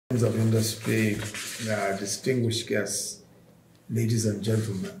Of industry, distinguished guests, ladies and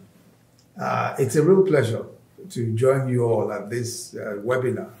gentlemen. It's a real pleasure to join you all at this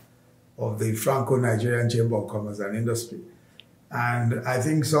webinar of the Franco-Nigerian Chamber of Commerce and Industry. And I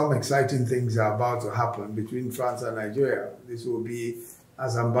think some exciting things are about to happen between France and Nigeria. This will be,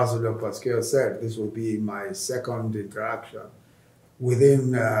 as Ambassador Pasquier said, this will be my second interaction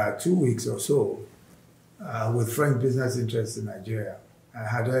within 2 weeks or so with French business interests in Nigeria. I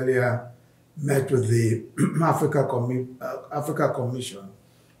had earlier met with the Africa Commission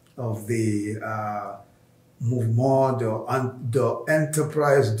of the Mouvement de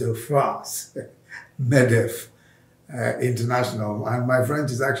Entreprises de France, MEDEF International. And my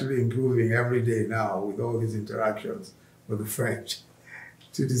French is actually improving every day now with all these interactions with the French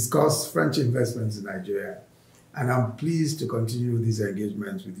to discuss French investments in Nigeria. And I'm pleased to continue these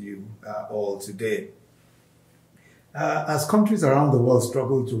engagements with you all today. As countries around the world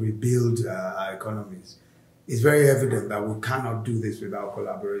struggle to rebuild our economies, it's very evident that we cannot do this without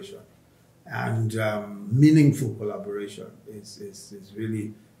collaboration. And meaningful collaboration is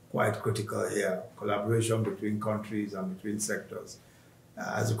really quite critical here. Collaboration between countries and between sectors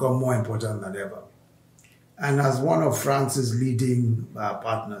has become more important than ever. And as one of France's leading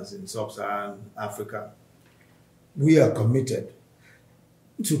partners in sub-Saharan Africa, we are committed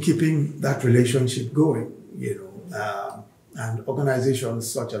to keeping that relationship going, and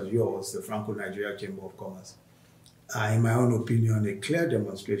organizations such as yours, the Franco-Nigeria Chamber of Commerce, are, in my own opinion, a clear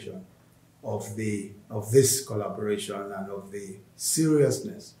demonstration of this collaboration and of the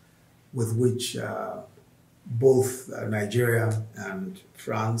seriousness with which both Nigeria and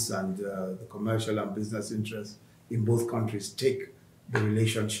France and the commercial and business interests in both countries take the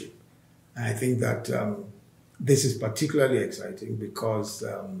relationship. And I think that this is particularly exciting because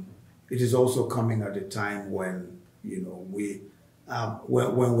it is also coming at a time when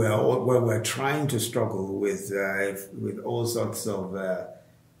when we're trying to struggle with all sorts of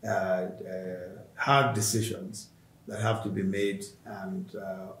hard decisions that have to be made, and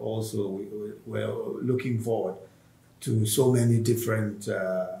also we're looking forward to so many different.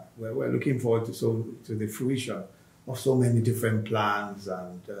 We're looking forward to the fruition of so many different plans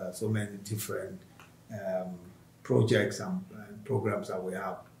and so many different projects and programs that we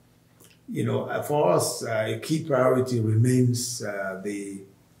have. For us, a key priority remains the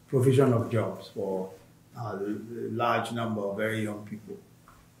provision of jobs for a large number of very young people.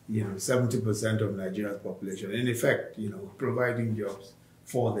 70% of Nigeria's population. In effect, providing jobs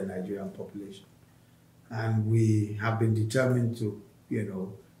for the Nigerian population. And we have been determined to,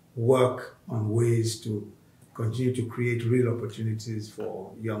 work on ways to continue to create real opportunities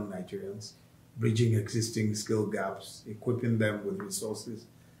for young Nigerians, bridging existing skill gaps, equipping them with resources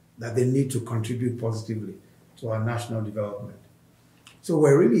that they need to contribute positively to our national development. So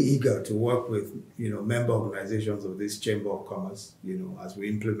we're really eager to work with, member organizations of this Chamber of Commerce, as we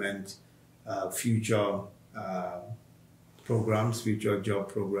implement future programs, future job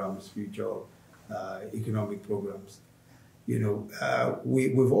programs, future economic programs.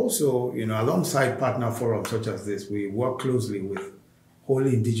 We've also, alongside partner forums such as this, we work closely with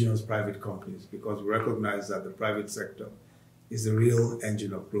wholly indigenous private companies because we recognize that the private sector is the real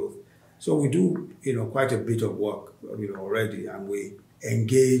engine of growth. So we do, quite a bit of work, already, and we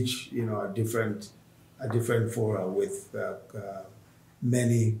engage, at different fora with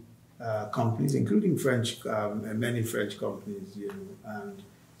many companies, including many French companies, and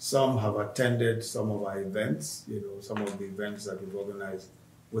some have attended some of our events, some of the events that we've organized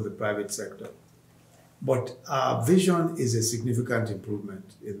with the private sector. But our vision is a significant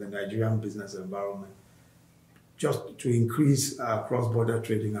improvement in the Nigerian business environment, just to increase cross-border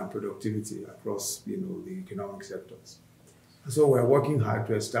trading and productivity across, the economic sectors. And so we're working hard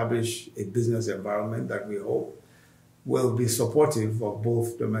to establish a business environment that we hope will be supportive of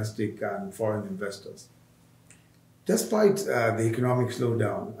both domestic and foreign investors. Despite the economic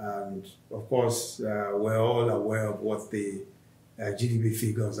slowdown, and of course, we're all aware of what the GDP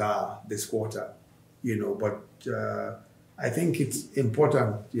figures are this quarter, but I think it's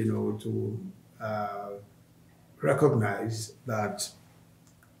important, to recognize that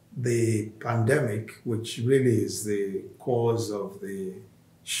the pandemic, which really is the cause of the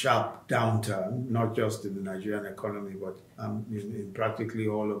sharp downturn, not just in the Nigerian economy, but in practically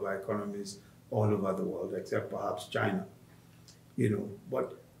all of our economies all over the world, except perhaps China.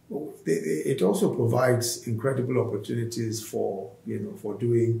 But it also provides incredible opportunities for, for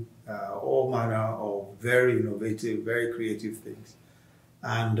doing all manner of very innovative, very creative things.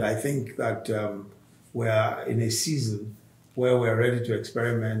 And I think that we're in a season where we're ready to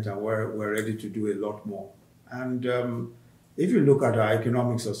experiment and where we're ready to do a lot more. And if you look at our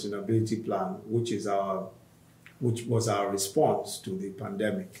economic sustainability plan, which was our response to the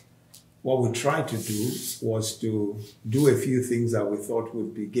pandemic, what we tried to do was to do a few things that we thought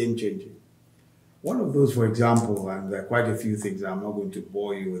would be game-changing. One of those, for example, and there are quite a few things, I'm not going to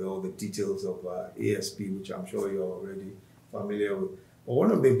bore you with all the details of ASP, which I'm sure you're already familiar with. But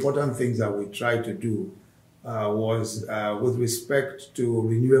one of the important things that we tried to do was with respect to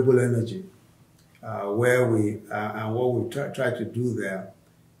renewable energy, where and what we tried to do there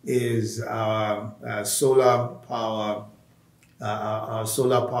is our solar power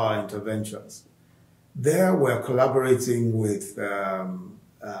interventions. There we're collaborating with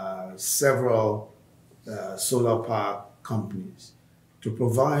several solar power companies to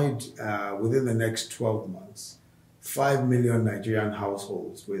provide within the next 12 months 5 million Nigerian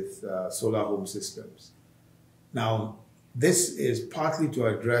households with solar home systems. Now, this is partly to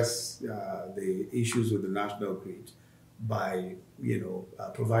address the issues with the national grid by,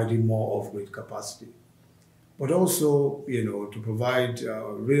 providing more off-grid capacity, but also, to provide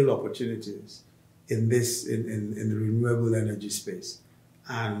real opportunities in the renewable energy space.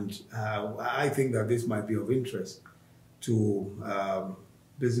 And I think that this might be of interest to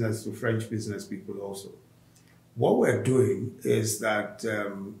French business people also. What we're doing is that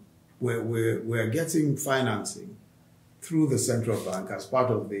we're getting financing through the central bank as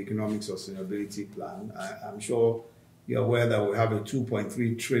part of the economic sustainability plan. I'm sure you're aware that we have a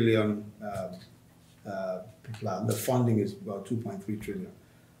 2.3 trillion plan. The funding is about 2.3 trillion.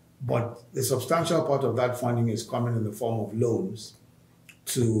 But the substantial part of that funding is coming in the form of loans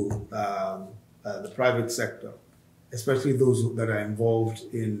to the private sector, especially those that are involved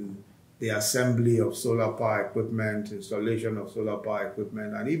in the assembly of solar power equipment, installation of solar power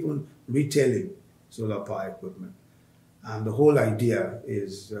equipment, and even retailing solar power equipment. And the whole idea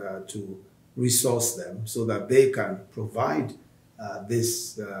is to resource them so that they can provide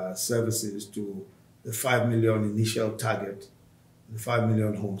these services to the 5 million initial target, the 5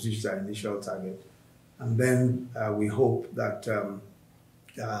 million homes, which is our initial target. And then we hope that,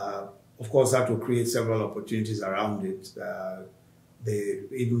 of course, that will create several opportunities around it.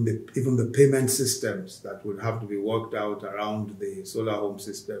 Even the payment systems that would have to be worked out around the solar home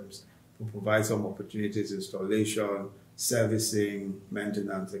systems to provide some opportunities, installation, servicing,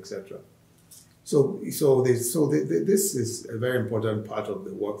 maintenance, etc. So this is a very important part of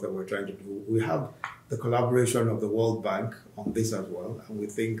the work that we're trying to do. We have the collaboration of the World Bank on this as well, and we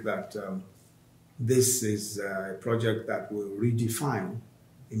think that this is a project that will redefine,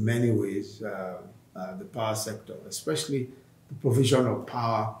 in many ways, the power sector, especially the provision of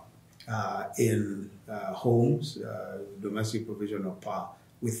power in homes, domestic provision of power.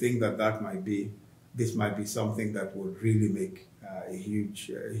 We think that this might be something that would really make a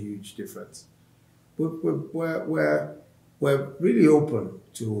huge difference. We're really open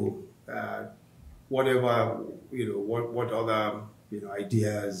to whatever, what other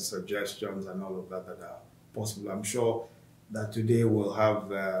ideas, suggestions, and all of that are possible. I'm sure that today we'll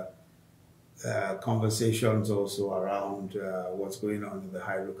have conversations also around what's going on in the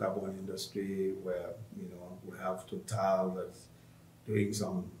hydrocarbon industry, where we have Total that's doing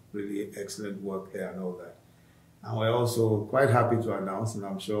some really excellent work there and all that. And we're also quite happy to announce, and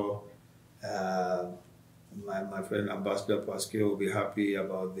I'm sure my friend Ambassador Pasquier will be happy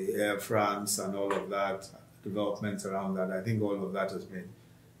about the Air France and all of that, developments around that. I think all of that has been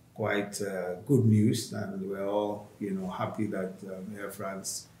quite good news, and we're all happy that Air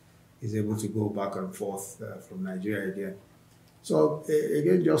France is able to go back and forth from Nigeria again. So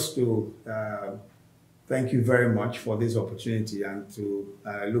again, just to thank you very much for this opportunity, and to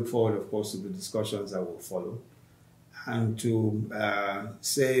look forward, of course, to the discussions that will follow, and to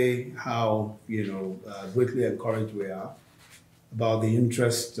say how greatly encouraged we are about the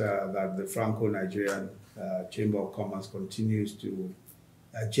interest that the Franco-Nigerian Chamber of Commerce continues to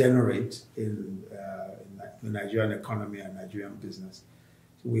generate in the Nigerian economy and Nigerian business.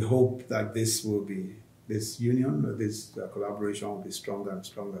 So we hope that this union, this collaboration will be stronger and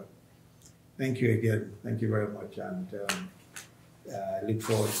stronger. Thank you again. Thank you very much, and I look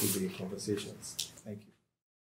forward to the conversations. Thank you.